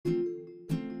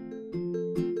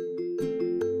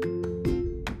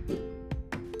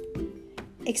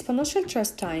Exponential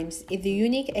Trust Times is the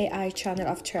unique AI channel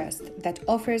of trust that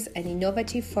offers an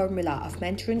innovative formula of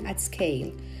mentoring at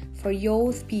scale for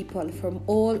youth people from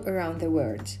all around the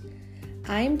world.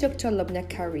 I'm Dr. Lobna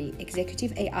Kari,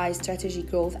 Executive AI Strategy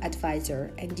Growth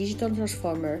Advisor and Digital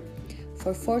Transformer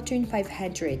for Fortune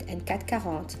 500 and CAC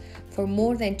 40 for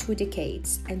more than 2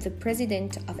 decades and the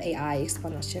President of AI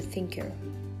Exponential Thinker.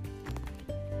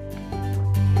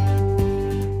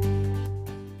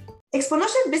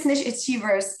 Exponential Business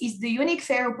Achievers is the unique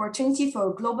fair opportunity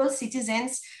for global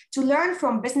citizens to learn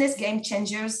from business game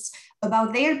changers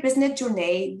about their business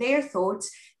journey, their thoughts,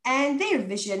 and their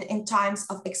vision in times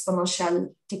of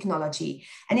exponential technology.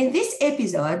 And in this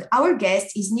episode, our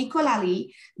guest is Nicola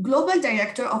Lee, Global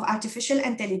Director of Artificial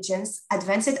Intelligence,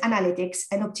 Advanced Analytics,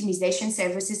 and Optimization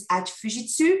Services at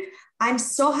Fujitsu. I'm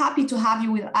so happy to have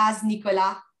you with us,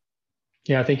 Nicola.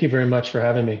 Yeah, thank you very much for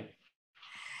having me.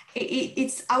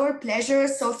 It's our pleasure.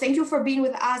 So thank you for being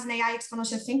with us in AI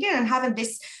Exponential Thinking and having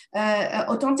this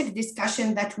authentic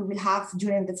discussion that we will have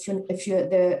during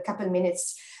the couple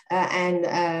minutes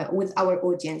with our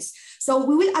audience. So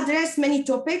we will address many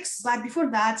topics, but before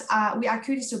that, we are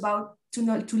curious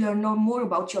to learn more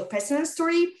about your personal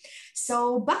story.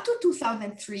 So back to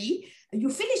 2003, you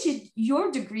finished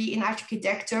your degree in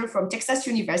architecture from Texas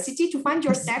University to find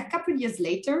yourself a couple of years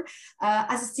later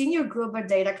as a senior global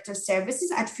director services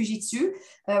at Fujitsu,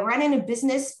 running a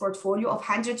business portfolio of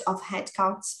hundreds of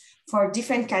headcounts for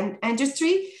different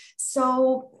industry.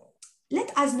 So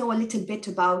let us know a little bit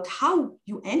about how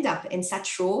you end up in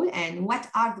such role and what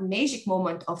are the magic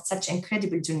moments of such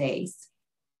incredible journeys.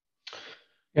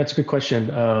 Yeah, that's a good question.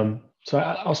 So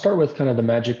I'll start with kind of the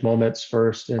magic moments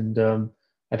first. And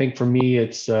I think for me,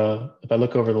 it's if I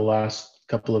look over the last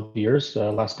couple of years,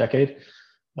 last decade,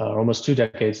 almost 2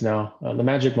 decades now, the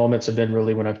magic moments have been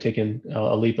really when I've taken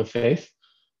a leap of faith,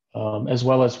 as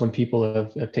well as when people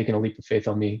have taken a leap of faith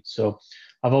on me. So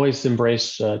I've always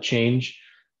embraced change.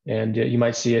 And you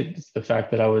might see it, the fact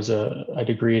that I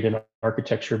degreed in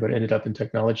architecture, but ended up in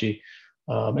technology.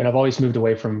 And I've always moved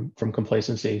away from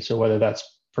complacency. So whether that's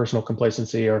personal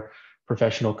complacency or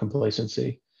professional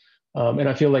complacency. And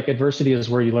I feel like adversity is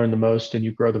where you learn the most and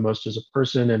you grow the most as a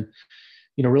person. And,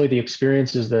 really the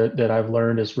experiences that I've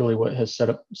learned is really what has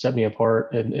set me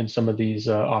apart in some of these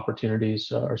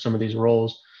opportunities or some of these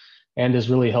roles, and has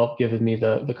really helped given me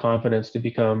the confidence to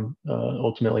become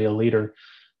ultimately a leader.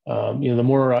 The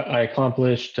more I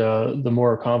accomplished, the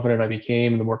more confident I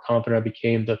became. The more confident I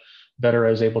became, the better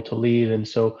I was able to lead. And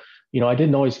so, I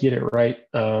didn't always get it right.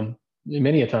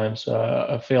 Many a times,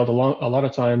 I failed a lot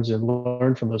of times and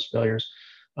learned from those failures.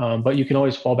 But you can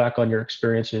always fall back on your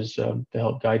experiences to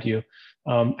help guide you.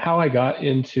 How I got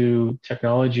into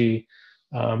technology,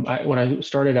 when I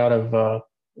started out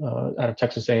of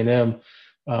Texas A&M,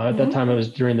 at that time it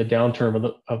was during the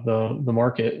downturn of the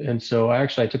market, and so I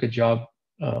took a job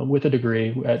with a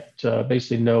degree at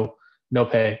basically no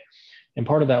pay, and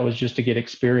part of that was just to get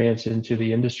experience into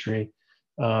the industry.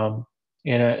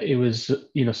 And it was,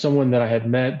 someone that I had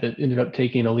met that ended up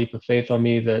taking a leap of faith on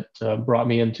me that brought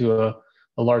me into a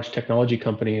large technology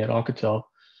company at Alcatel.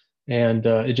 And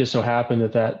it just so happened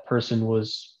that person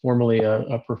was formerly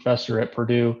a professor at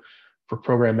Purdue for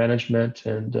program management,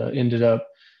 and ended up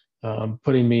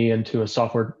putting me into a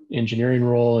software engineering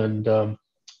role, and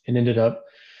ended up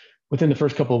within the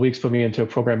first couple of weeks put me into a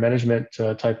program management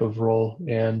type of role,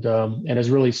 and has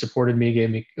really supported me, gave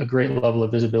me a great level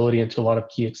of visibility into a lot of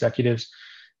key executives,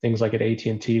 things like at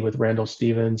AT&T with Randall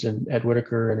Stevens and Ed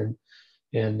Whitaker, and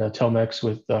in Telmex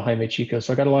with Jaime Chico.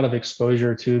 So I got a lot of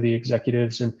exposure to the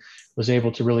executives and was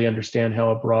able to really understand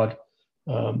how a broad,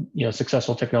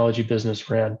 successful technology business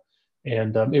ran.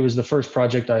 And it was the first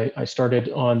project I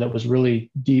started on that was really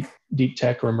deep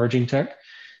tech or emerging tech.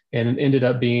 And it ended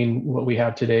up being what we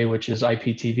have today, which is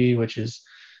IPTV, which is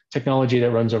technology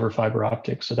that runs over fiber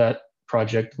optics. So that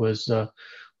project was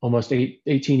almost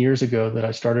 18 years ago that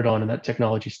I started on, and that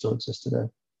technology still exists today.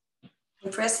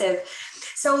 Impressive.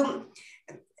 So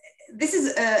this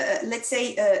is, let's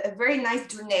say, a very nice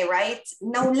journey, right?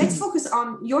 Now let's focus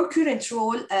on your current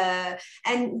role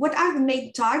and what are the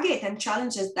main targets and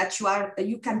challenges that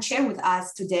you can share with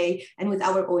us today and with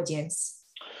our audience.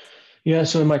 Yeah,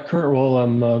 so in my current role,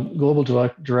 I'm a global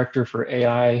director for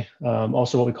AI,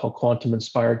 also what we call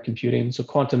quantum-inspired computing. So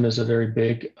quantum is a very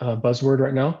big buzzword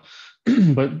right now,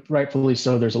 but rightfully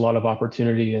so. There's a lot of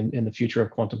opportunity in the future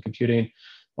of quantum computing.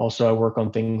 Also, I work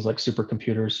on things like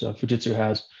supercomputers. Fujitsu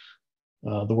has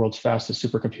the world's fastest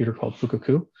supercomputer called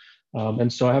Fukaku.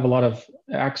 And so I have a lot of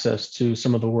access to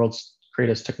some of the world's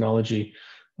greatest technology.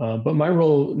 But my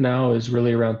role now is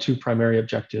really around 2 primary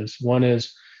objectives. One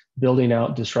is building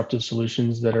out disruptive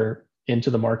solutions that are into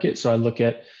the market. So I look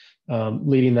at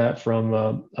leading that from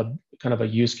a kind of a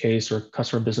use case or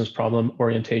customer business problem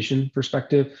orientation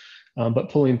perspective, but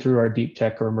pulling through our deep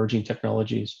tech or emerging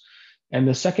technologies. And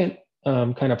the second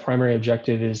kind of primary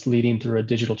objective is leading through a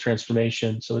digital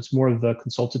transformation. So it's more of the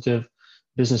consultative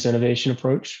business innovation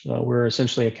approach. We're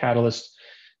essentially a catalyst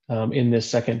in this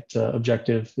second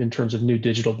objective in terms of new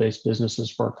digital-based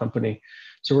businesses for our company.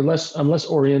 So I'm less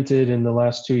oriented in the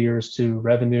last 2 years to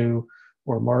revenue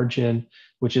or margin,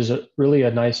 which is really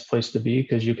a nice place to be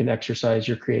because you can exercise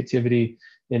your creativity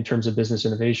in terms of business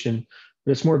innovation.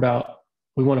 But it's more about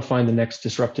we want to find the next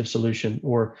disruptive solution,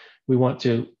 or we want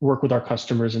to work with our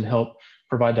customers and help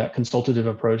provide that consultative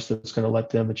approach that's going to let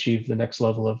them achieve the next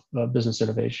level of business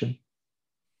innovation.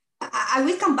 I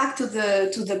will come back to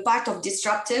the part of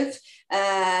disruptive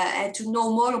and to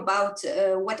know more about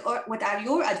what are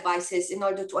your advices in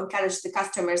order to encourage the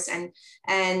customers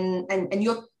and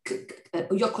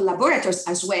your collaborators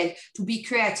as well to be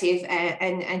creative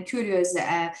and curious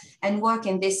and work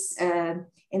in this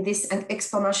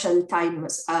exponential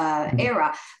times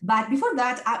era. But before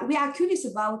that, we are curious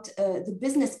about the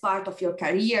business part of your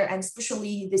career and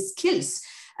especially the skills.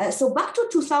 So back to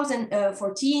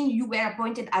 2014, you were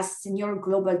appointed as Senior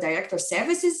Global Director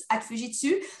Services at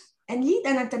Fujitsu and lead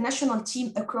an international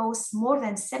team across more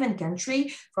than 7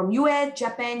 countries from US,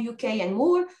 Japan, UK, and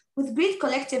more, with great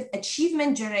collective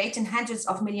achievement generating hundreds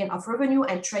of millions of revenue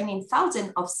and training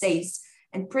thousands of sales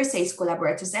and pre-sales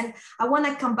collaborators. And I want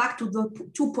to come back to the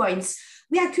 2 points.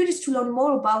 We are curious to learn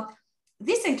more about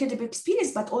this incredible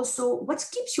experience, but also what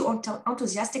keeps you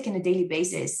enthusiastic on a daily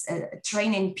basis,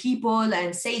 training people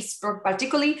and sales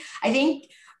particularly. I think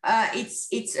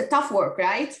it's a tough work,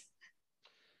 right?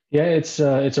 Yeah, it's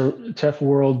a tough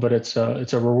world, but it's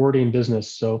a rewarding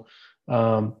business. So,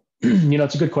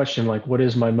 it's a good question. Like, what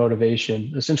is my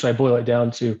motivation? Essentially, I boil it down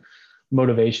to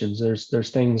motivations. There's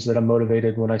things that I'm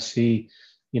motivated when I see,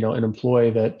 an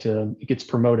employee that gets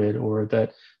promoted or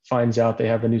that finds out they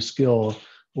have a new skill,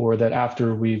 or that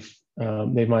after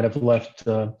they might have left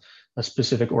a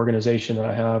specific organization that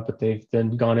I have, but they've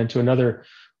then gone into another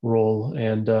role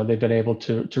and they've been able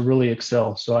to really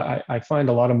excel. So I find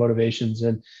a lot of motivations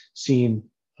in seeing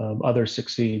others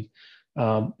succeed.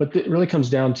 But it really comes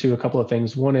down to a couple of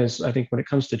things. One is, I think when it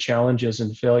comes to challenges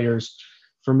and failures,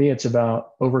 for me, it's about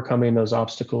overcoming those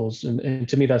obstacles. And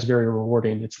to me, that's very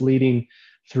rewarding. It's leading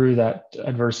through that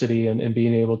adversity and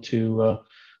being able to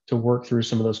work through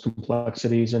some of those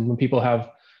complexities. And when people have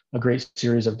a great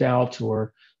series of doubts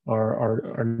or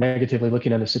are negatively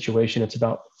looking at a situation, it's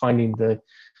about finding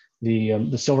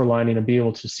the silver lining and be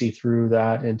able to see through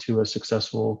that into a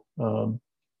successful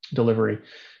delivery.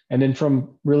 And then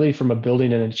from a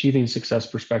building and achieving success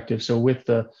perspective, so with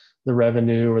the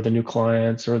revenue or the new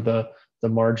clients or the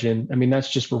margin, I mean,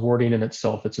 that's just rewarding in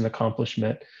itself. It's an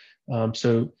accomplishment.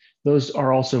 So those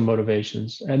are also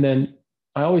motivations. And then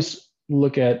I always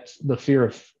look at the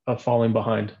fear of falling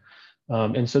behind.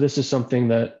 And so this is something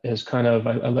that has kind of,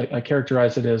 I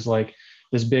characterize it as like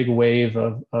this big wave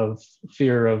of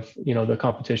fear of, the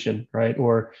competition, right?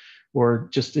 Or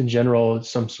just in general, it's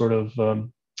some sort of,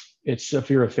 it's a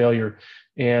fear of failure.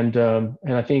 And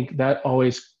I think that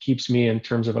always keeps me in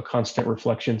terms of a constant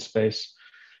reflection space.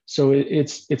 So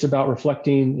it's about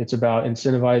reflecting, it's about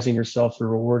incentivizing yourself through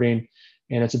rewarding,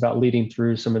 and it's about leading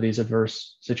through some of these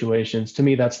adverse situations. To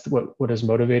me, that's what has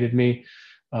motivated me.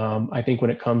 I think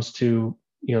when it comes to,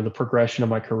 the progression of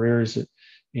my careers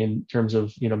in terms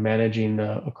of, managing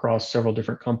across several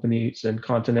different companies and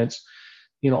continents,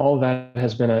 all of that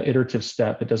has been an iterative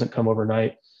step. It doesn't come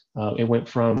overnight. It went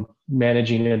from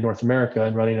managing in North America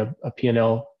and running a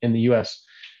P&L in the US,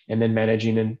 and then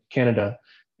managing in Canada,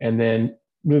 and then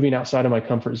moving outside of my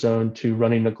comfort zone to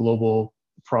running a global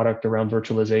product around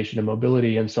virtualization and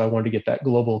mobility. And so I wanted to get that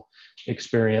global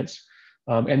experience.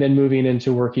 And then moving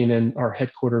into working in our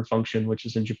headquarter function, which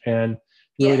is in Japan,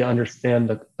 really to understand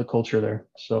the culture there.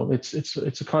 So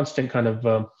it's a constant kind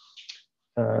of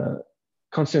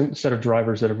constant set of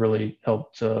drivers that have really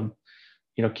helped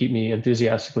keep me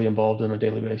enthusiastically involved on a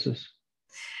daily basis.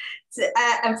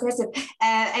 Impressive.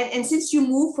 And since you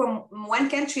move from one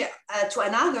country to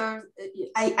another,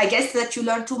 I guess that you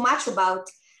learn too much about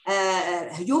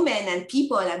human and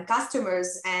people and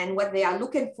customers and what they are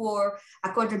looking for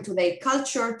according to their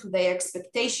culture, to their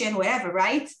expectation, wherever,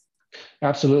 right?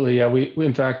 Absolutely. Yeah. We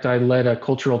in fact, I led a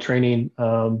cultural training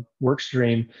work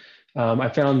stream. I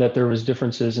found that there was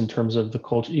differences in terms of the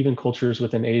culture, even cultures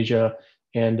within Asia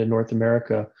and in North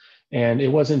America. And it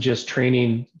wasn't just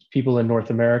training people in North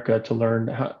America to learn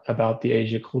about the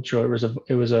Asia culture.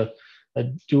 It was a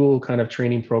dual kind of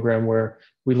training program where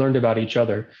we learned about each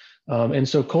other. And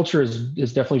so culture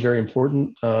is definitely very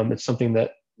important. It's something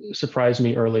that surprised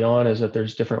me early on, is that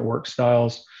there's different work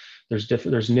styles. There's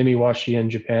Nimiwashi in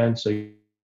Japan, so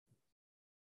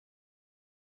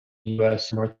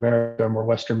US, North America, more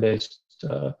Western based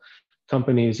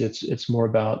companies, it's more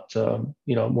about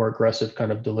more aggressive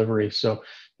kind of delivery, so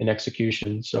in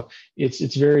execution. So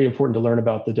it's very important to learn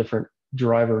about the different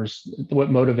drivers, what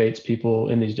motivates people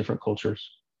in these different cultures,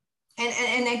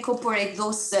 and incorporate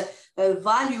those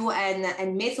value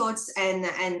and methods and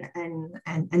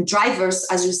drivers,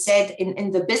 as you said,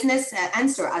 in the business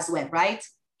answer as well, right?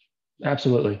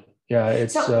 Absolutely. Yeah,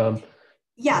 it's so,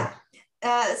 yeah.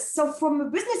 So from a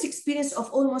business experience of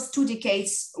almost 2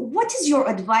 decades, what is your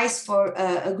advice for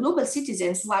global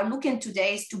citizens who are looking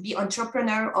today to be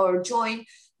entrepreneur or join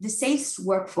the sales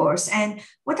workforce? And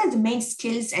what are the main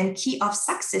skills and key of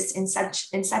success in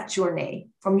such journey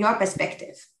from your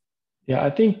perspective? Yeah,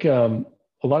 I think a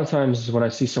lot of times when I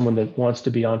see someone that wants to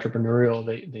be entrepreneurial,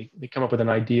 they come up with an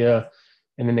idea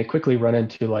and then they quickly run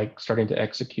into like starting to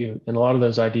execute. And a lot of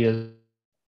those ideas,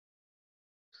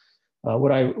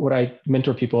 what I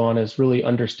mentor people on is really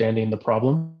understanding the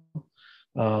problem.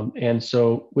 And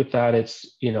so with that, it's,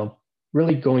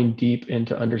 really going deep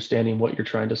into understanding what you're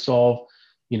trying to solve,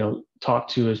 talk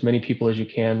to as many people as you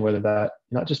can, whether that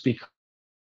not just be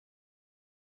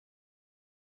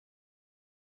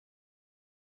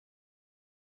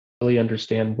really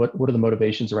understand what are the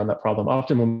motivations around that problem.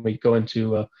 Often when we go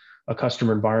into a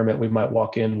customer environment, we might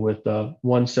walk in with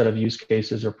one set of use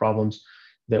cases or problems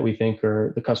that we think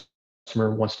are the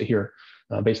customer wants to hear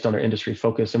based on their industry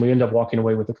focus, and we end up walking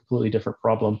away with a completely different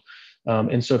problem.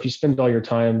 And so if you spend all your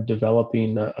time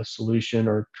developing a solution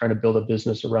or trying to build a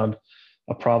business around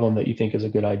a problem that you think is a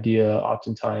good idea,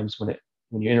 oftentimes when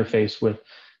you interface with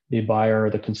the buyer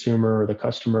or the consumer or the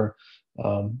customer,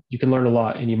 you can learn a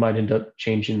lot, and you might end up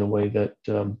changing the way that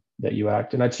you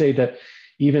act. And I'd say that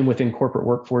even within corporate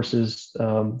workforces,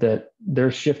 that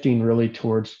they're shifting really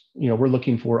towards, we're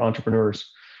looking for entrepreneurs.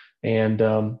 And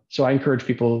so I encourage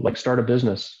people, like, start a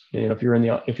business. If you're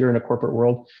in a corporate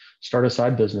world, start a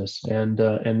side business and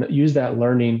use that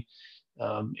learning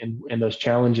and those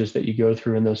challenges that you go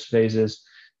through in those phases.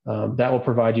 That will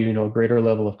provide you, a greater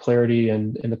level of clarity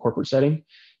in the corporate setting.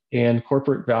 And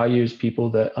corporate values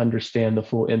people that understand the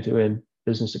full end-to-end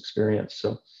business experience.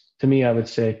 So to me, I would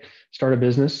say start a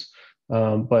business,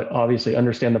 but obviously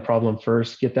understand the problem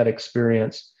first, get that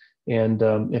experience. And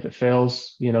if it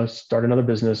fails, start another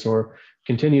business or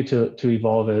continue to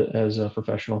evolve as a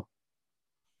professional.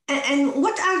 And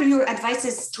what are your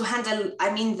advices to handle,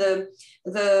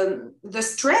 the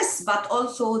stress, but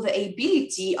also the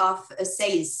ability of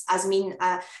sales?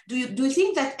 Do you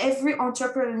think that every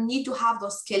entrepreneur need to have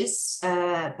those skills,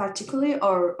 particularly,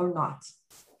 or not?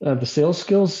 The sales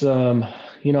skills,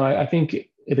 I think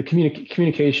the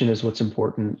communication is what's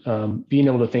important. Being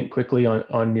able to think quickly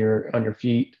on your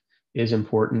feet is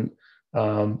important.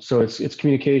 So it's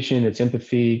communication, it's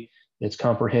empathy, it's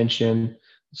comprehension.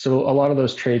 So a lot of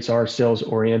those traits are sales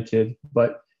oriented,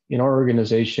 but in our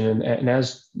organization and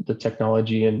as the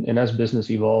technology and as business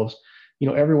evolves,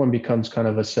 everyone becomes kind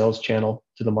of a sales channel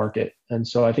to the market. And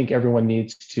so I think everyone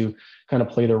needs to kind of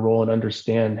play their role and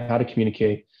understand how to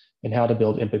communicate and how to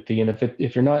build empathy. And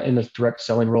if you're not in this direct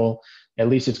selling role, at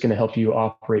least it's going to help you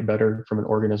operate better from an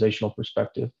organizational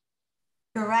perspective.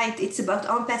 You're right. It's about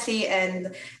empathy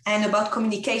and about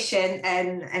communication.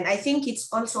 And I think it's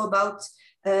also about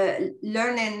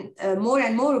learning more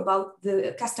and more about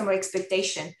the customer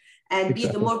expectation and be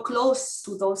more close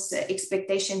to those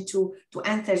expectations to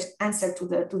answer to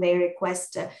their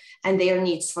request and their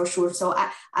needs, for sure. So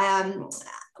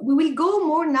we will go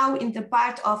more now in the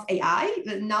part of AI.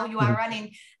 Now you are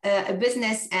running a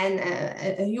business and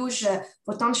a huge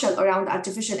potential around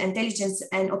artificial intelligence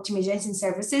and optimization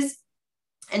services.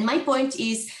 And my point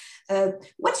is,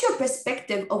 what's your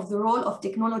perspective of the role of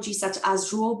technology such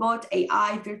as robot,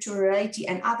 AI, virtual reality,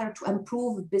 and other to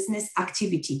improve business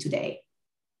activity today?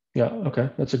 Yeah, okay,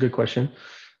 that's a good question.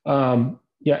 No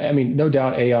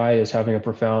doubt AI is having a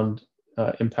profound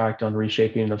impact on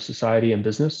reshaping of society and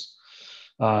business.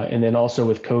 And then also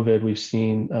with COVID, we've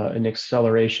seen an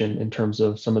acceleration in terms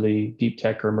of some of the deep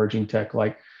tech or emerging tech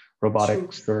like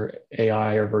robotics or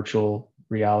AI or virtual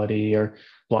reality or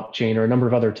blockchain or a number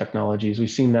of other technologies. We've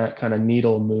seen that kind of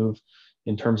needle move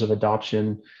in terms of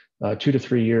adoption 2 to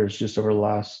 3 years just over the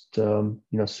last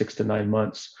 6 to 9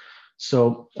 months.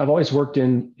 So I've always worked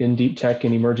in deep tech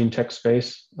and emerging tech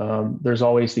space. There's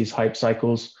always these hype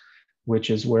cycles, which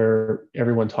is where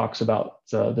everyone talks about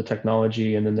the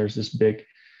technology, and then there's this big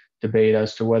debate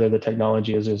as to whether the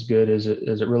technology is as good as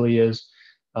it really is.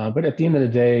 But at the end of the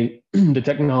day, the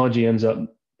technology ends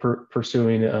up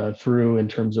pursuing through in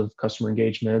terms of customer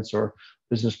engagements or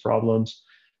business problems.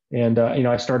 And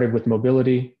I started with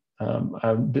mobility,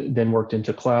 I then worked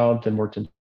into cloud, then worked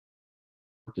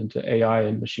into AI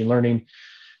and machine learning,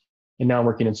 and now I'm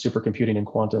working in supercomputing and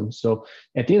quantum. So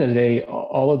at the end of the day,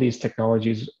 all of these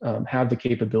technologies have the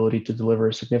capability to deliver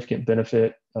a significant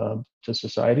benefit to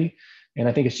society. And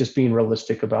I think it's just being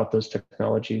realistic about those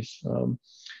technologies.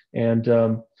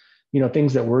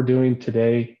 Things that we're doing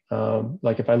today,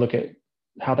 like if I look at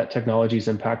how that technology is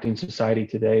impacting society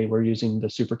today, we're using the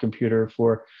supercomputer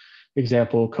for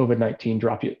example, COVID-19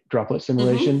 droplet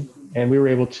simulation. And we were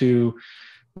able to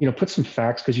put some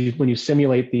facts, because when you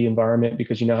simulate the environment,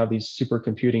 because you now have these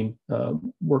supercomputing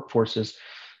workforces,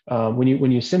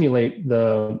 when you simulate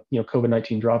the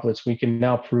COVID-19 droplets, we can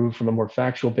now prove from a more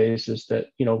factual basis that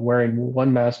wearing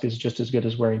one mask is just as good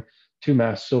as wearing two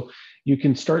masks. So you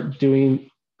can start doing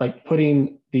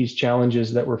putting these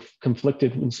challenges that were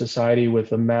conflicted in society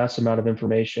with a mass amount of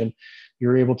information.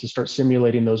 You're able to start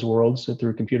simulating those worlds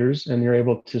through computers, and you're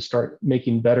able to start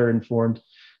making better informed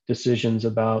decisions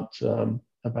about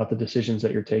the decisions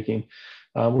that you're taking.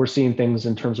 We're seeing things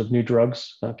in terms of new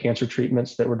drugs, cancer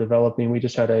treatments that we're developing. We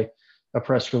just had a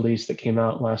press release that came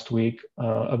out last week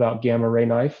about gamma ray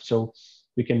knife. So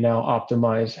we can now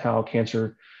optimize how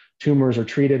cancer tumors are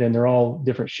treated, and they're all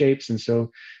different shapes. And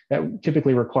so that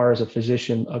typically requires a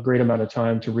physician a great amount of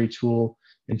time to retool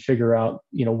and figure out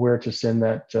where to send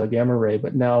that gamma ray.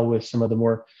 But now with some of the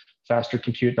more faster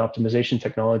compute and optimization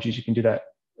technologies, you can do that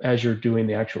as you're doing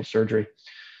the actual surgery.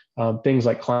 Things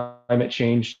like climate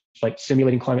change, like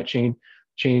simulating climate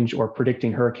change or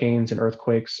predicting hurricanes and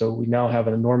earthquakes. So we now have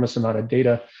an enormous amount of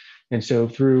data. And so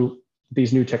through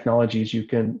these new technologies, you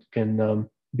can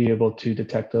be able to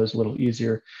detect those a little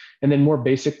easier. And then more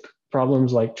basic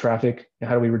problems like traffic,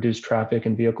 how do we reduce traffic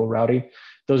and vehicle routing?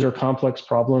 Those are complex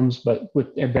problems, but with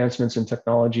advancements in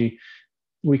technology,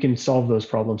 we can solve those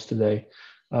problems today.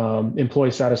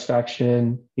 Employee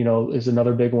satisfaction, is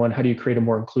another big one. How do you create a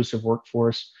more inclusive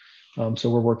workforce? So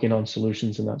we're working on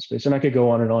solutions in that space. And I could go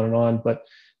on and on and on, but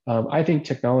I think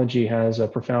technology has a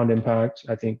profound impact.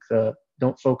 I think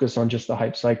don't focus on just the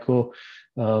hype cycle.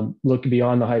 Look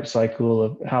beyond the hype cycle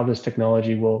of how this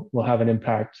technology will have an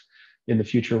impact in the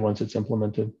future once it's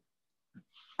implemented.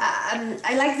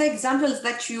 I like the examples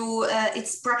that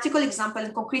it's practical example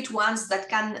and concrete ones that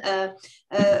can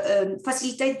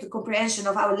facilitate the comprehension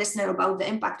of our listener about the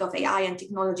impact of AI and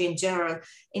technology in general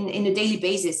in a daily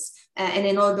basis, and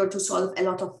in order to solve a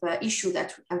lot of issues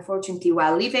that unfortunately we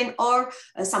are living, or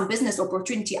some business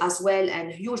opportunity as well,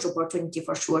 and huge opportunity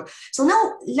for sure. So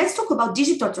now let's talk about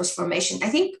digital transformation. I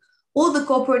think all the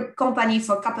corporate company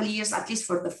for a couple of years, at least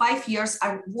for the 5 years,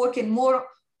 are working more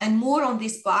and more on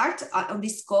this part, on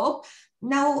this scope.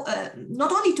 Now,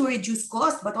 not only to reduce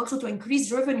cost, but also to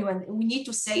increase revenue. And we need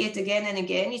to say it again and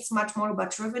again. It's much more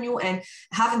about revenue and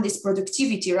having this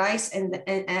productivity, right?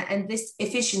 And this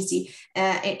efficiency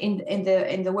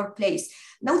in the workplace.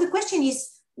 Now, the question is,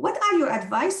 what are your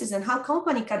advices on how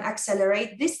company can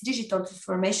accelerate this digital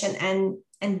transformation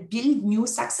and build new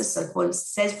successful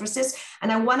services?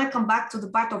 And I want to come back to the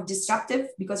part of disruptive,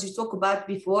 because you talked about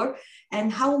before,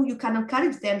 and how you can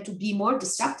encourage them to be more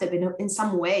disruptive in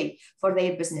some way for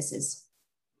their businesses.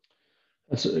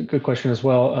 That's a good question as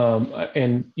well.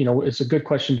 And it's a good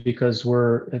question because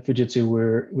we're at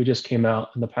Fujitsu, we just came out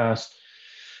in the past,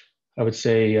 I would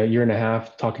say a year and a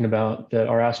half, talking about that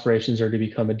our aspirations are to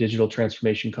become a digital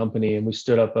transformation company. And we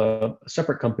stood up a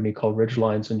separate company called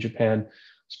Ridgelines in Japan,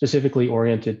 specifically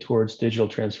oriented towards digital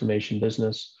transformation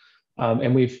business.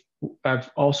 And I've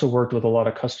also worked with a lot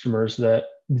of customers that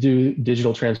do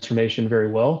digital transformation very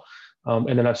well.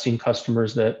 And then I've seen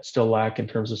customers that still lack in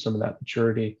terms of some of that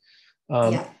maturity.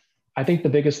 I think the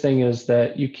biggest thing is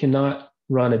that you cannot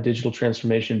run a digital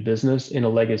transformation business in a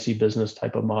legacy business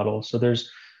type of model. So there's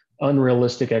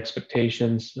unrealistic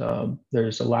expectations.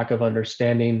 There's a lack of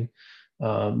understanding.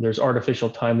 There's artificial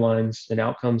timelines and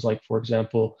outcomes. Like, for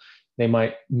example, they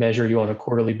might measure you on a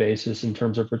quarterly basis in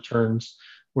terms of returns,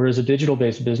 whereas a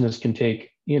digital-based business can take,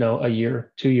 a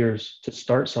year, 2 years to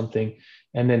start something,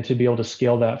 and then to be able to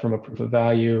scale that from a proof of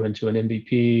value into an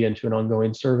MVP into an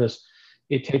ongoing service,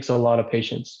 it takes a lot of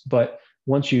patience. But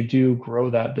once you do grow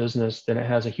that business, then it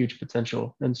has a huge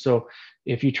potential. And so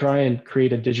if you try and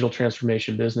create a digital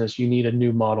transformation business, you need a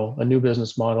new model, a new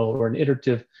business model, or an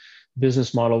iterative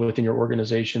business model within your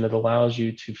organization that allows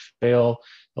you to fail,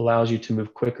 allows you to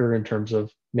move quicker in terms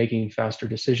of making faster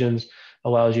decisions,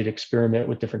 allows you to experiment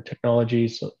with different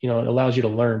technologies. So, it allows you to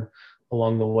learn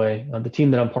along the way. The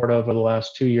team that I'm part of over the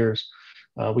last 2 years,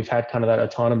 we've had kind of that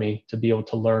autonomy to be able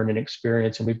to learn and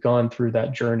experience. And we've gone through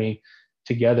that journey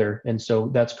together. And so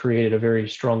that's created a very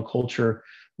strong culture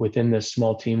within this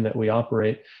small team that we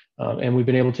operate. And we've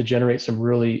been able to generate some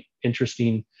really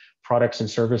interesting products and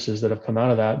services that have come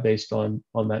out of that based on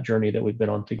that journey that we've been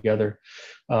on together.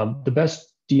 The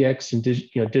best DX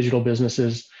and digital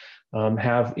businesses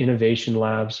have innovation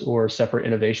labs or separate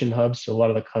innovation hubs. So a lot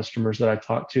of the customers that I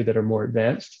talk to that are more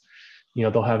advanced,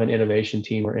 they'll have an innovation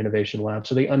team or innovation lab.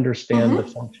 So they understand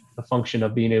the function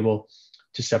of being able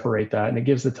to separate that. And it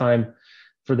gives the time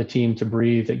for the team to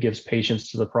breathe. It gives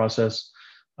patience to the process.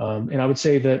 And I would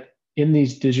say that in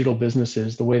these digital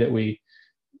businesses, the way that we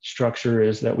structure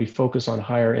is that we focus on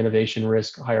higher innovation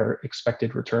risk, higher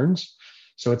expected returns.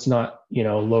 So it's not,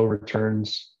 low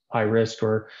returns, high risk,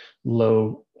 or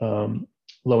low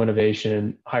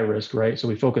innovation, high risk, right? So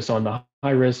we focus on the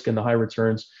high risk and the high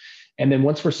returns. And then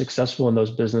once we're successful in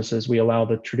those businesses, we allow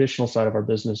the traditional side of our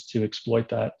business to exploit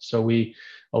that. So we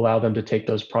allow them to take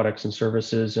those products and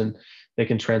services, and they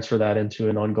can transfer that into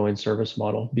an ongoing service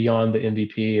model beyond the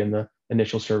MVP and the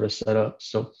initial service setup.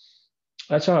 So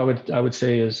that's how I would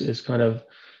say is kind of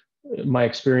my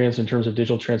experience in terms of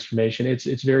digital transformation.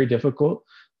 It's very difficult.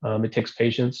 It takes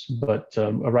patience, but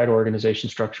a right organization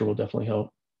structure will definitely help.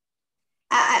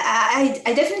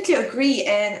 I definitely agree,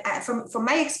 and from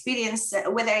my experience,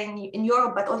 whether in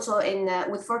Europe but also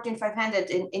with Fortune 500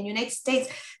 in United States,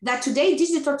 that today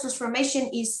digital transformation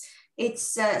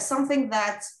it's something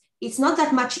that it's not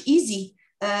that much easy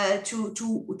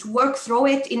to work through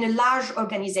it in a large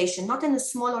organization, not in a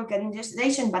small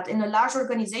organization, but in a large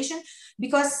organization,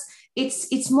 because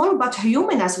it's more about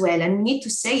human as well, and we need to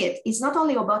say it. It's not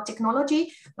only about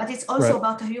technology, but it's also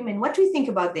about a human. What do you think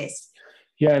about this?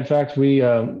 Yeah, in fact, we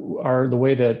are the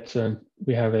way that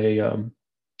we have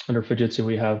under Fujitsu,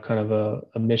 we have kind of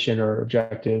a mission or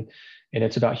objective, and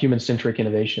it's about human-centric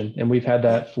innovation. And we've had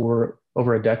that for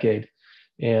over a decade.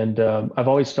 And I've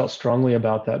always felt strongly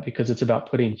about that because it's about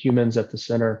putting humans at the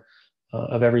center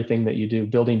of everything that you do,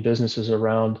 building businesses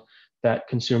around that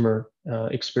consumer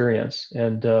experience.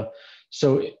 And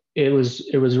so it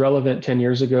was relevant 10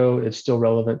 years ago. It's still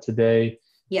relevant today.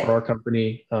 Yeah. For our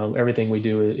company, everything we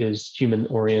do is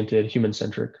human-oriented,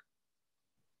 human-centric.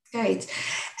 Great.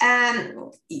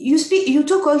 You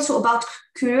talk also about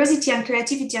curiosity and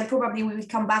creativity, and probably we will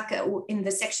come back in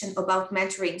the section about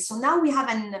mentoring. So now we have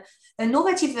an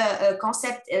innovative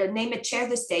concept named Share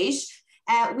the Stage.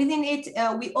 Within it,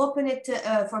 we open it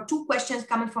for 2 questions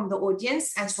coming from the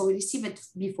audience, and so we receive it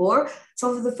before.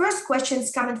 So the first question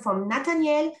is coming from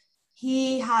Nathaniel.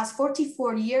 He has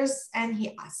 44 years, and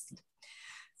he asked,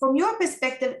 from your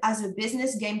perspective as a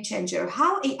business game changer,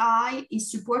 how AI is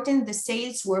supporting the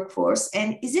sales workforce?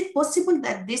 And is it possible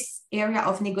that this area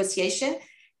of negotiation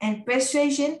and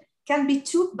persuasion can be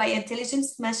took by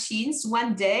intelligence machines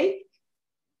one day?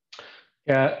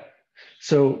 Yeah.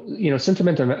 So,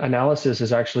 sentiment analysis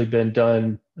has actually been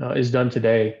done, is done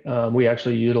today. We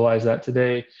actually utilize that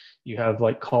today. You have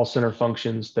like call center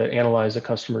functions that analyze a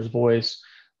customer's voice,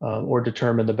 or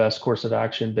determine the best course of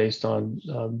action based on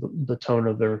the tone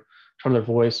of their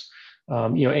voice.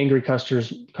 Angry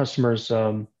customers,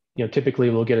 typically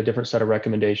will get a different set of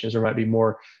recommendations. There might be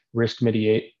more risk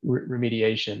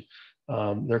remediation.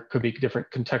 There could be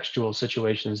different contextual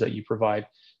situations that you provide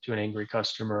to an angry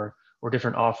customer, or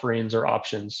different offerings or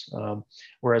options.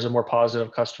 Whereas a more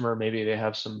positive customer, maybe they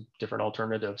have some different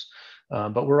alternatives.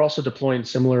 But we're also deploying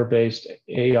similar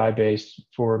AI-based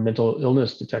for mental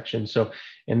illness detection.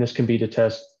 And this can be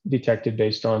detected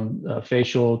based on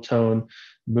facial tone,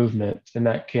 movement, and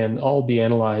that can all be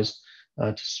analyzed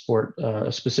to support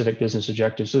a specific business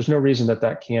objective. So there's no reason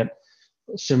that can't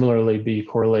similarly be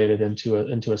correlated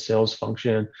into a sales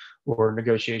function or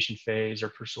negotiation phase or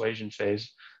persuasion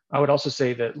phase. I would also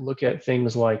say that look at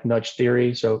things like nudge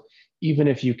theory. So even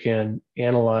if you can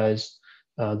analyze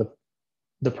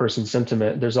the person's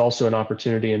sentiment, there's also an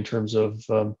opportunity in terms of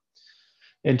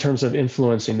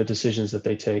influencing the decisions that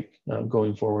they take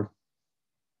going forward.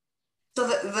 So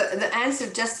the answer,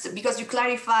 just because you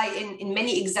clarify in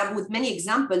many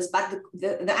examples, but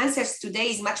the answers today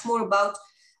is much more about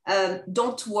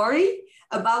don't worry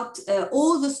about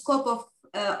all the scope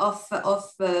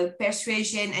of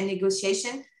persuasion and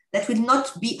negotiation that will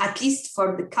not be, at least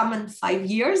for the coming 5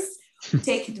 years,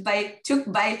 took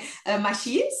by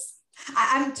machines.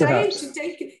 I'm trying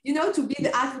to to be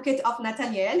the advocate of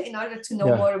Nathaniel in order to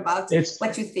know more about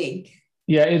what you think.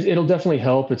 Yeah, it'll definitely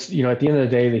help. It's, at the end of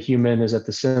the day, the human is at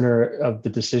the center of the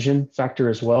decision factor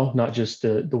as well, not just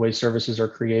the way services are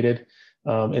created.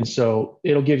 And so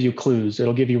it'll give you clues,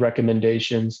 it'll give you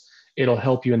recommendations, it'll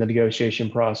help you in the negotiation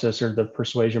process or the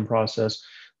persuasion process,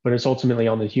 but it's ultimately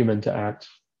on the human to act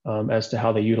as to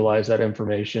how they utilize that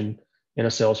information in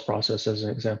a sales process, as an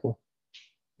example.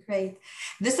 Great.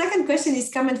 The second question is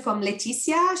coming from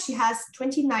Leticia. She has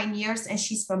 29 years and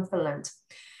she's from Finland.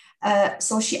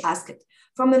 So she asked,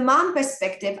 from a mom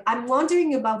perspective, I'm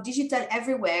wondering about digital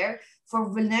everywhere for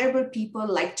vulnerable people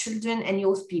like children and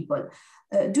youth people.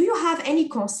 Do you have any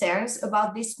concerns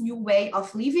about this new way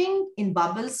of living in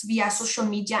bubbles via social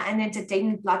media and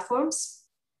entertainment platforms?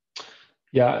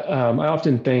 Yeah, I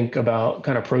often think about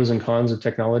kind of pros and cons of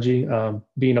technology.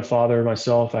 Being a father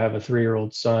myself, I have a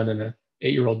 3-year-old son and an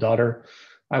 8-year-old daughter.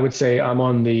 I would say I'm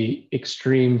on the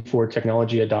extreme for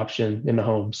technology adoption in the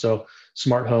home. So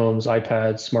smart homes,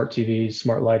 iPads, smart TVs,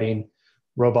 smart lighting,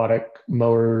 robotic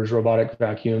mowers, robotic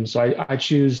vacuums. So I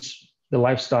choose the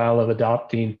lifestyle of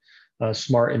adopting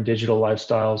smart and digital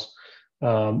lifestyles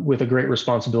with a great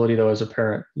responsibility, though, as a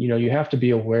parent. You have to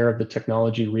be aware of the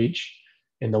technology reach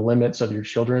and the limits of your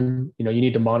children. You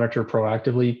need to monitor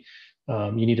proactively.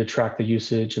 You need to track the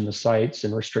usage and the sites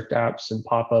and restrict apps and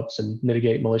pop-ups and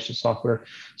mitigate malicious software.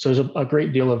 So there's a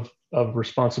great deal of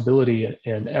responsibility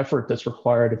and effort that's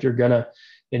required if you're going to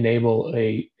enable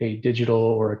a digital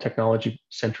or a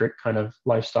technology-centric kind of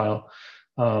lifestyle.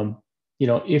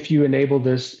 If you enable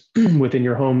this within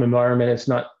your home environment, it's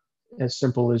not as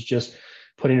simple as just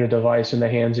putting a device in the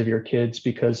hands of your kids,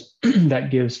 because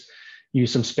that gives you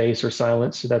some space or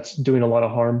silence. So that's doing a lot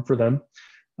of harm for them.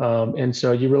 And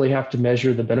so you really have to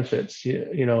measure the benefits,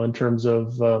 in terms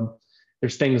of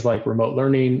there's things like remote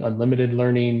learning, unlimited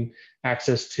learning,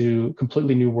 access to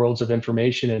completely new worlds of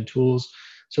information and tools.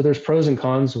 So there's pros and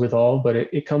cons with all, but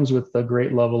it comes with a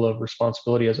great level of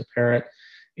responsibility as a parent.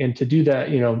 And to do that,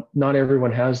 not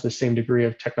everyone has the same degree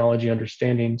of technology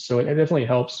understanding. So it definitely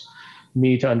helps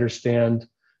me to understand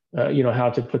how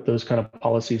to put those kind of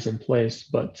policies in place.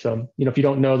 But, if you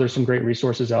don't know, there's some great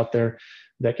resources out there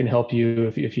that can help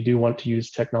you if you do want to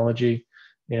use technology.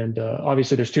 And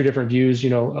obviously there's two different views,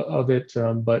 of it,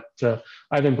 but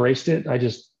I've embraced it. I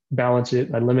just balance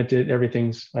it. I limit it.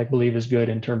 Everything's, I believe, is good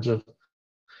in terms of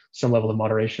some level of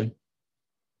moderation.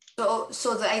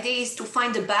 So the idea is to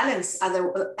find a balance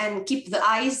and keep the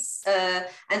eyes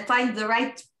and find the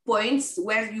right points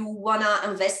where you want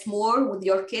to invest more with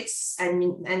your kids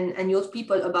and your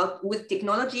people with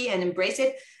technology and embrace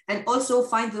it, and also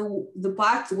find the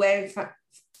part where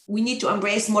we need to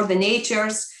embrace more the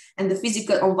natures and the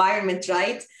physical environment,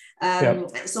 right?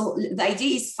 So the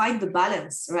idea is find the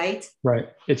balance, right? Right.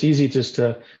 It's easy just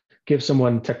to give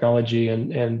someone technology and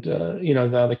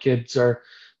now the kids are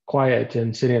quiet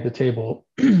and sitting at the table,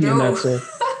 and that's it.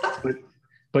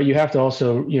 But you have to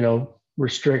also,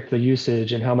 restrict the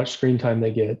usage and how much screen time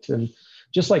they get. And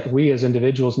just like we as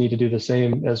individuals need to do the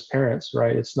same as parents,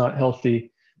 right? It's not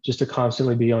healthy just to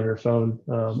constantly be on your phone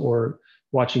or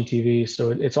watching TV.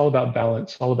 So it's all about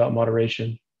balance, all about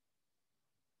moderation.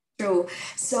 True.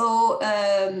 So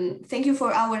thank you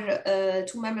for our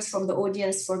two members from the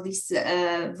audience for these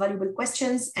valuable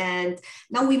questions. And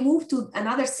now we move to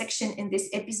another section in this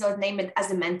episode named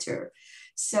As a Mentor.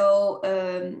 So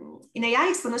in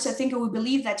AI Exponential Thinking, we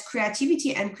believe that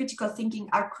creativity and critical thinking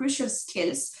are crucial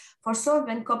skills for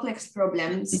solving complex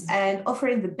problems and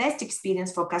offering the best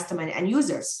experience for customers and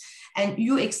users. And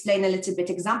you explain a little bit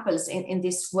examples in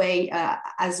this way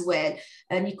as well,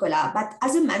 Nicola. But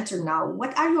as a mentor now,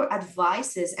 what are your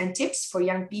advices and tips for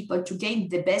young people to gain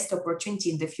the best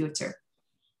opportunity in the future?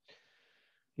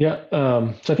 Yeah,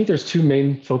 so I think there's two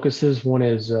main focuses. One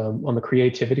is on the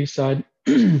creativity side,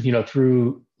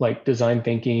 through like design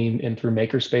thinking and through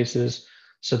maker spaces.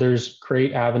 So there's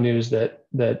great avenues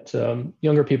that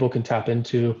younger people can tap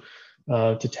into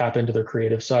to tap into their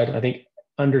creative side. I think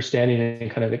understanding and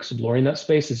kind of exploring that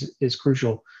space is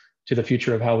crucial to the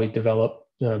future of how we develop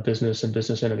business and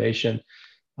business innovation.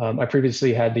 I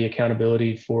previously had the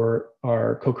accountability for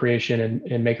our co-creation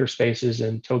and maker spaces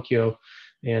in Tokyo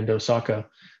and Osaka.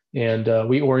 And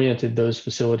we oriented those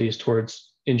facilities towards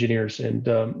engineers,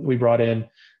 and we brought in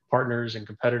partners and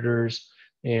competitors,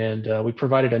 and we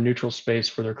provided a neutral space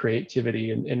for their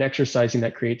creativity, and exercising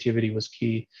that creativity was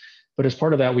key. But as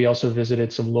part of that, we also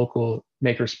visited some local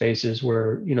maker spaces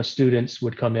where students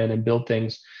would come in and build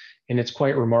things, and it's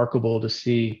quite remarkable to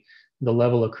see the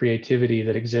level of creativity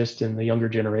that exists in the younger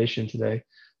generation today.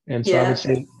 And so I would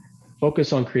say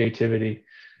focus on creativity.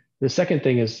 The second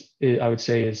thing I would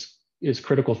say is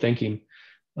critical thinking.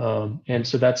 And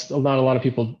so that's not a lot of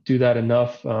people do that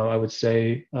enough, I would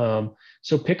say.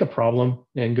 So pick a problem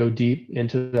and go deep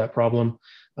into that problem,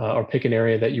 or pick an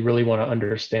area that you really want to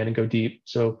understand and go deep.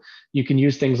 So you can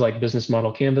use things like business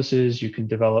model canvases. You can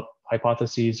develop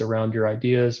hypotheses around your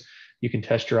ideas. You can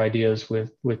test your ideas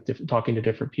with talking to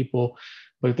different people.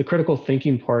 But the critical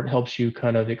thinking part helps you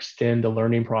kind of extend the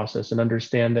learning process and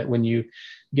understand that when you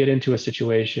get into a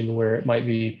situation where it might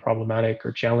be problematic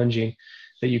or challenging,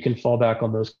 that you can fall back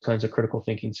on those kinds of critical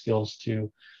thinking skills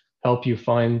to help you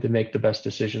find to make the best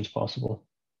decisions possible.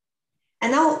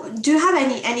 And now, do you have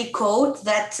any quote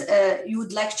that you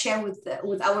would like to share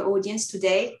with our audience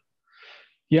today?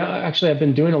 Yeah, actually, I've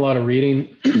been doing a lot of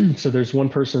reading. So there's one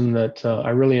person that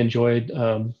I really enjoyed.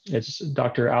 It's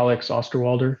Dr. Alex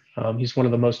Osterwalder. He's one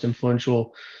of the most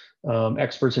influential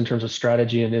experts in terms of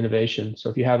strategy and innovation. So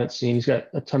if you haven't seen, he's got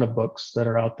a ton of books that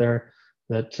are out there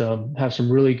that have some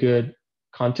really good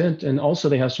content, and also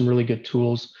they have some really good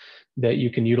tools that you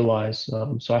can utilize.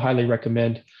 So I highly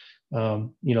recommend,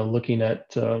 looking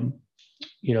at,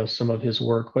 some of his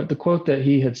work. But the quote that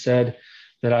he had said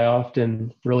that I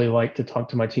often really like to talk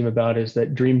to my team about is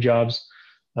that dream jobs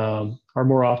are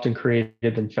more often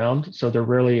created than found. So they're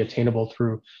rarely attainable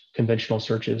through conventional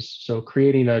searches. So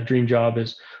creating a dream job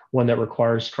is one that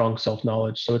requires strong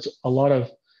self-knowledge. So it's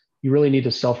you really need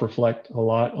to self-reflect a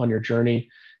lot on your journey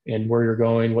and where you're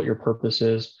going, what your purpose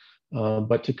is.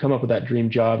 But to come up with that dream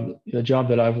job, the job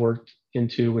that I've worked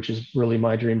into, which is really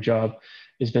my dream job,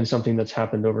 has been something that's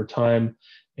happened over time.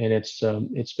 And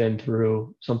it's been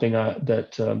through something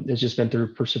that has just been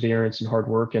through perseverance and hard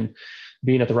work and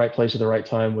being at the right place at the right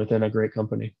time within a great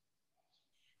company.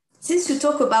 Since you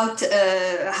talk about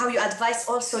how you advise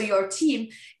also your team,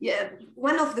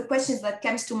 one of the questions that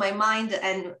comes to my mind,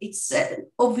 and it's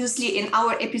obviously in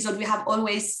our episode, we have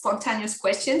always spontaneous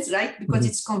questions, right? Because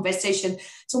it's conversation.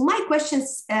 So my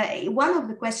questions, one of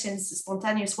the questions,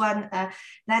 spontaneous one,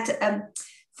 that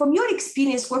from your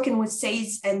experience working with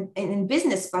sales and in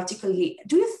business particularly,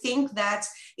 do you think that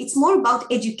it's more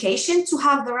about education to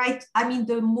have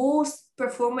the most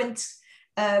performant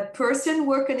person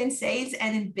working in sales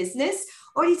and in business,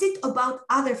 or is it about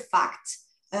other facts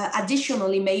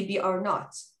additionally maybe or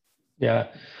not? Yeah,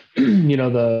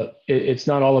 it's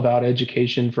not all about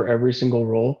education for every single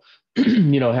role.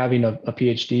 Having a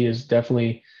PhD is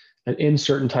definitely in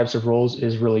certain types of roles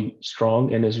is really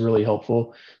strong and is really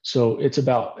helpful. So it's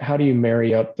about how do you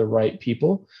marry up the right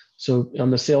people. So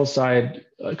on the sales side,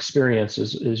 experience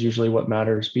is usually what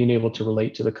matters, being able to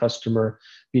relate to the customer,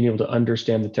 being able to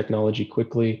understand the technology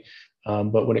quickly.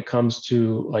 But when it comes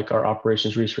to like our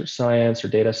operations research science or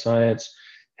data science,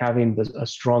 having a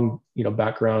strong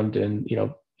background in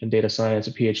data science,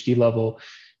 a PhD level,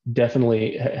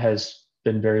 definitely has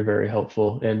been very, very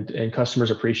helpful, and customers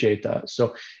appreciate that.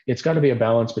 So it's got to be a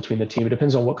balance between the team. It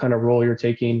depends on what kind of role you're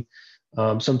taking.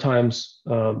 Sometimes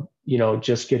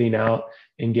just getting out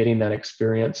and getting that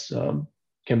experience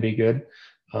can be good.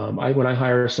 When I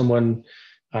hire someone,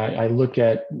 I look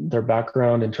at their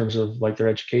background in terms of like their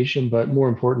education, but more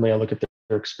importantly, I look at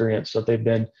their experience. So if they've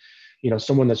been,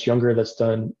 someone that's younger that's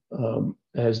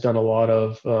has done a lot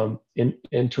of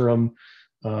interim,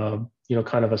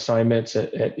 kind of assignments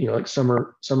at like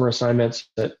summer assignments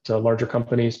at larger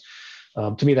companies.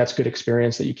 To me, that's good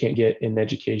experience that you can't get in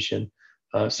education.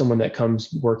 Someone that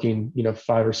comes working,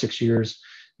 5 or 6 years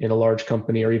in a large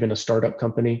company or even a startup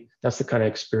company, that's the kind of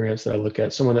experience that I look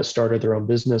at. Someone that started their own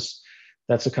business,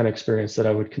 that's the kind of experience that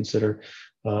I would consider.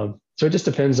 So it just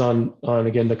depends on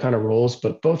again, the kind of roles,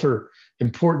 but both are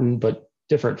important, but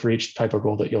different for each type of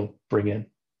role that you'll bring in.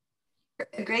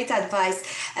 Great advice.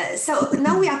 So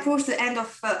now we approach the end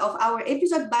of our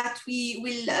episode, but we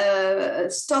will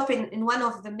stop in one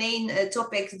of the main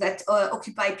topics that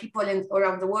occupy people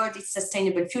around the world. It's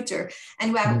sustainable future,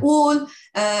 and we are all,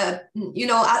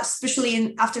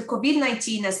 especially after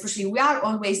COVID-19, especially we are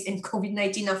always in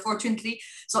COVID-19, unfortunately.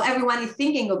 So everyone is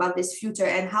thinking about this future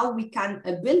and how we can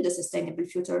build a sustainable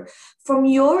future. From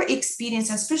your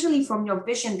experience, especially from your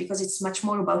vision, because it's much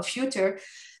more about future.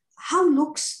 How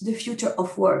looks the future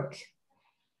of work?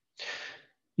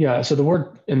 Yeah, so the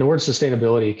word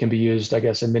sustainability can be used, I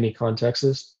guess, in many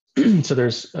contexts. So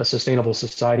there's a sustainable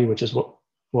society, which is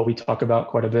what we talk about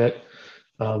quite a bit.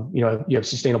 You have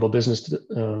sustainable business,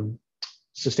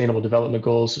 sustainable development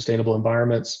goals, sustainable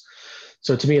environments.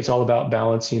 So to me, it's all about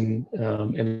balancing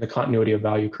and the continuity of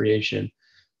value creation.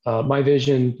 My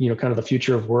vision, kind of the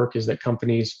future of work is that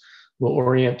companies will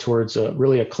orient towards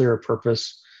really a clearer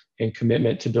purpose and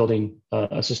commitment to building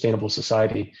a sustainable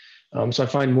society. So I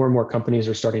find more and more companies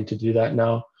are starting to do that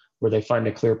now, where they find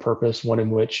a clear purpose, one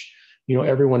in which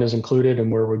everyone is included,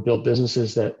 and where we build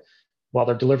businesses that, while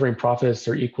they're delivering profits,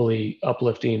 they're equally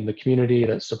uplifting the community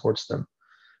that supports them.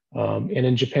 And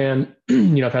in Japan,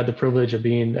 I've had the privilege of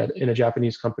being in a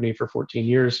Japanese company for 14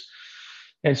 years.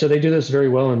 And so they do this very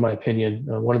well, in my opinion.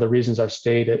 One of the reasons I've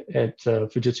stayed at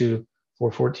Fujitsu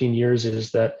for 14 years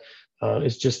is that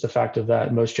is just the fact of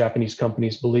that most Japanese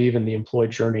companies believe in the employee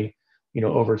journey,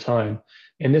 over time.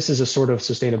 And this is a sort of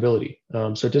sustainability.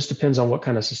 So it just depends on what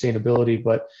kind of sustainability,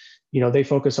 but they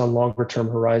focus on longer term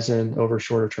horizon over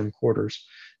shorter term quarters.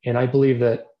 And I believe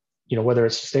that, whether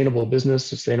it's sustainable business,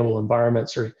 sustainable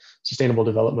environments, or sustainable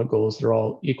development goals, they're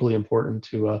all equally important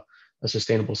to a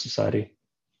sustainable society.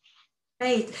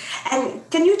 Great. And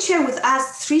can you share with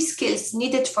us 3 skills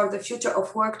needed for the future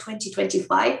of work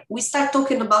 2025? We start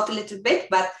talking about a little bit,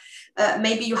 but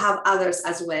maybe you have others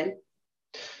as well.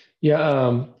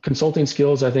 Yeah, consulting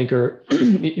skills, I think, are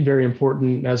very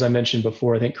important. As I mentioned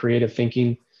before, I think creative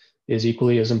thinking is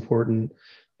equally as important.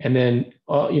 And then,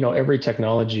 every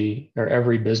technology or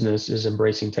every business is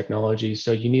embracing technology.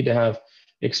 So you need to have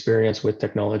experience with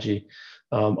technology.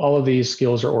 All of these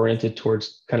skills are oriented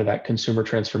towards kind of that consumer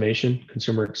transformation,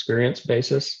 consumer experience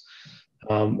basis.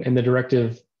 And the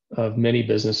directive of many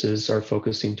businesses are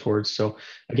focusing towards. So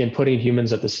again, putting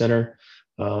humans at the center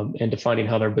and defining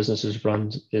how their businesses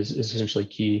run is essentially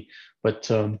key. But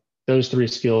those 3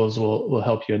 skills will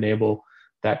help you enable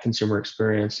that consumer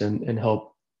experience and help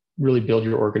really build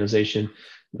your organization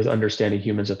with understanding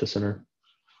humans at the center.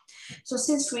 So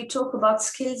since we talk about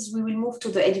skills, we will move to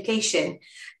the education,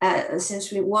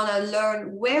 since we want to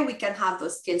learn where we can have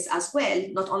those skills as well,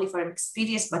 not only from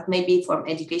experience, but maybe from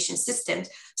education systems.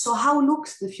 So how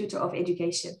looks the future of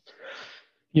education?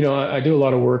 I do a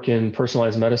lot of work in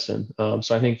personalized medicine.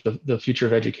 So I think the future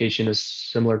of education is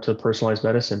similar to personalized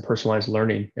medicine, personalized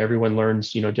learning. Everyone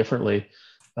learns, differently.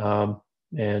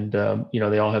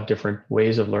 They all have different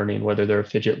ways of learning, whether they're a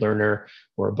fidget learner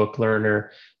or a book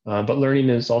learner. But learning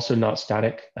is also not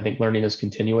static. I think learning is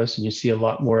continuous, and you see a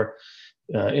lot more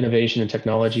innovation and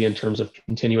technology in terms of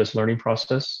continuous learning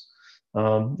process.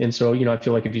 And so, I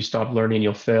feel like if you stop learning,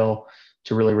 you'll fail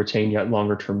to really retain yet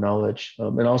longer term knowledge.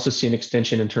 And also see an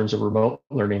extension in terms of remote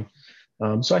learning.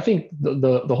 So I think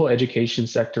the whole education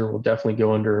sector will definitely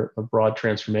go under a broad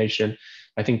transformation.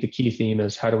 I think the key theme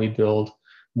is how do we build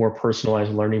more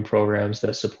personalized learning programs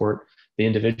that support the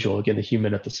individual, again, the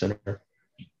human at the center.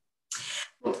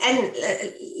 And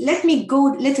let me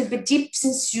go a little bit deep,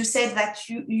 since you said that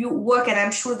you work, and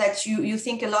I'm sure that you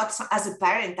think a lot as a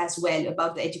parent as well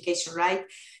about the education, right?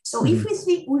 So if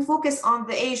we focus on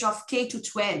the age of K to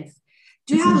 12,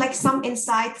 do you have like some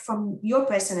insight from your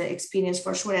personal experience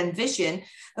for sure and vision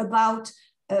about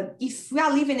if we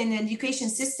are living in an education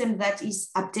system that is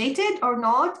updated or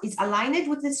not, is aligned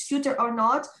with this future or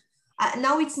not?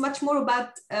 Now it's much more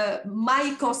about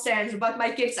my concerns about my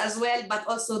kids as well, but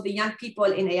also the young people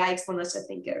in AI Exponential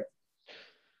Thinker.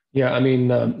 Yeah, I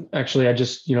mean, actually, I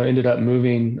just ended up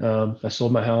moving. I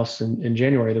sold my house in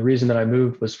January. The reason that I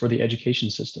moved was for the education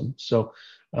system. So,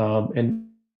 and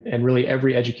really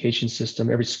every education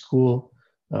system, every school,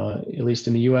 at least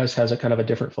in the U.S., has a kind of a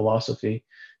different philosophy.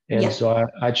 And so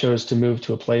I chose to move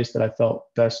to a place that I felt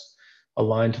best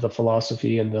aligned to the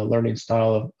philosophy and the learning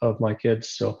style of my kids.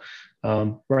 So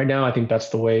right now, I think that's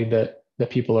the way that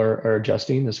people are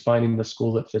adjusting, is finding the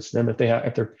school that fits them if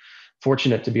they're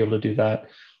fortunate to be able to do that.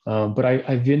 But I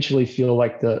eventually feel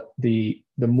like the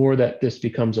more that this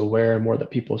becomes aware and more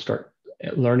that people start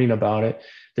learning about it,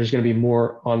 there's going to be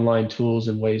more online tools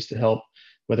and ways to help,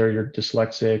 whether you're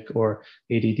dyslexic or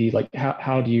ADD. Like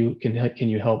how can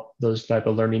you help those type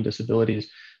of learning disabilities?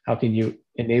 How can you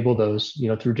enable those,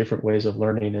 through different ways of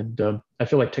learning? And I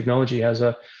feel like technology has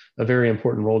a very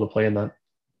important role to play in that.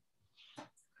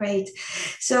 Great.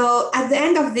 So at the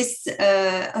end of this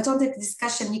authentic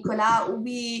discussion, Nicolas,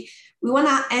 we want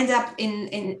to end up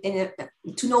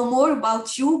to know more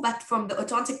about you, but from the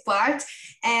authentic part.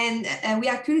 And we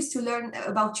are curious to learn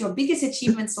about your biggest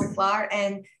achievements so far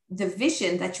and the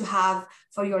vision that you have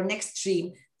for your next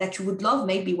dream that you would love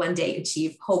maybe one day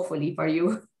achieve, hopefully for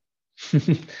you.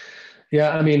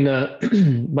 Yeah, I mean,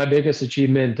 my biggest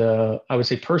achievement, I would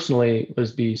say personally,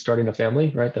 was starting a family,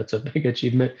 right? That's a big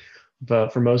achievement,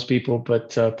 but for most people.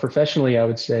 But professionally, I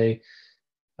would say,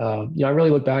 I really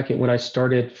look back at when I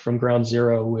started from ground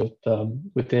zero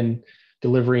within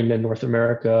delivering in North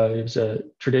America. It was a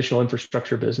traditional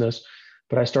infrastructure business,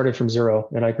 but I started from zero,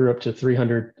 and I grew up to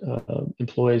 300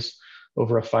 employees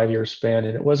over a 5-year span.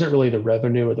 And it wasn't really the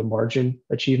revenue or the margin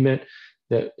achievement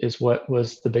that is what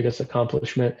was the biggest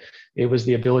accomplishment. It was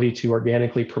the ability to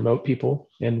organically promote people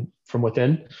and from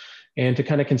within, and to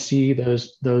kind of see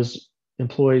those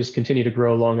employees continue to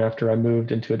grow long after I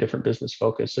moved into a different business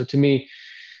focus. So to me,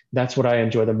 that's what I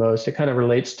enjoy the most. It kind of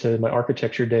relates to my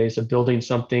architecture days of building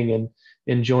something and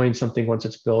enjoying something once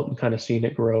it's built and kind of seeing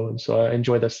it grow. And so I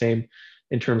enjoy the same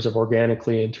in terms of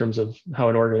organically, in terms of how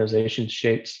an organization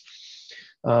shapes.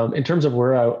 In terms of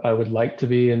where I would like to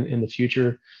be in the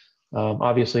future,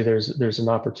 Obviously, there's an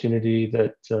opportunity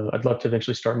that I'd love to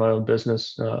eventually start my own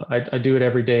business. I do it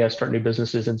every day. I start new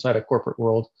businesses inside a corporate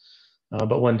world,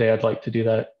 but one day I'd like to do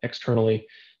that externally.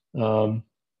 Um,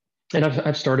 and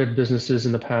I've started businesses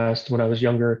in the past when I was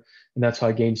younger, and that's how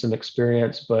I gained some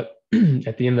experience. But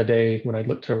at the end of the day, when I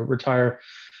look to retire,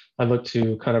 I look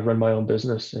to kind of run my own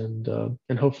business and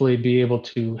hopefully be able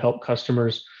to help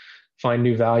customers find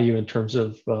new value in terms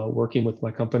of working with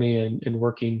my company and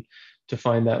working to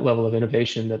find that level of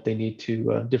innovation that they need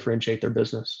to differentiate their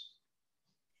business.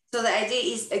 So the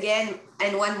idea is, again,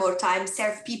 and one more time,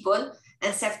 serve people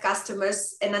and serve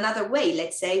customers in another way,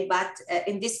 let's say, but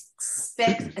in this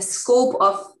scope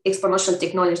of exponential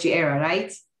technology era,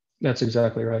 right? That's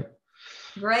exactly right.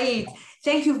 Great.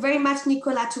 Thank you very much,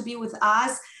 Nicola, to be with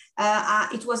us.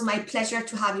 It was my pleasure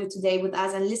to have you today with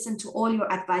us and listen to all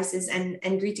your advices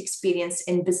and great experience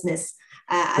in business,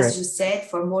 as you said,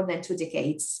 for more than 2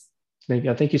 decades.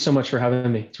 Thank you so much for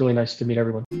having me. It's really nice to meet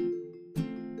everyone.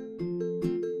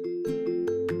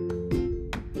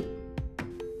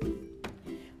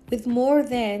 With more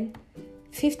than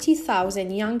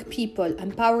 50,000 young people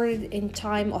empowered in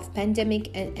time of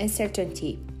pandemic and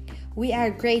uncertainty, we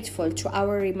are grateful to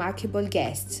our remarkable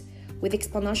guests with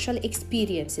exponential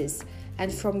experiences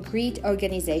and from great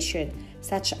organizations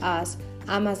such as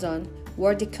Amazon,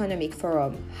 World Economic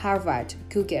Forum, Harvard,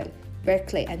 Google,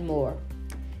 Berkeley, and more.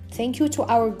 Thank you to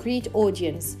our great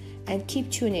audience, and keep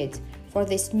tuned for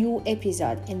this new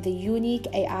episode in the unique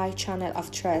AI channel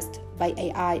of trust by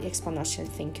AI Exponential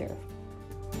Thinker.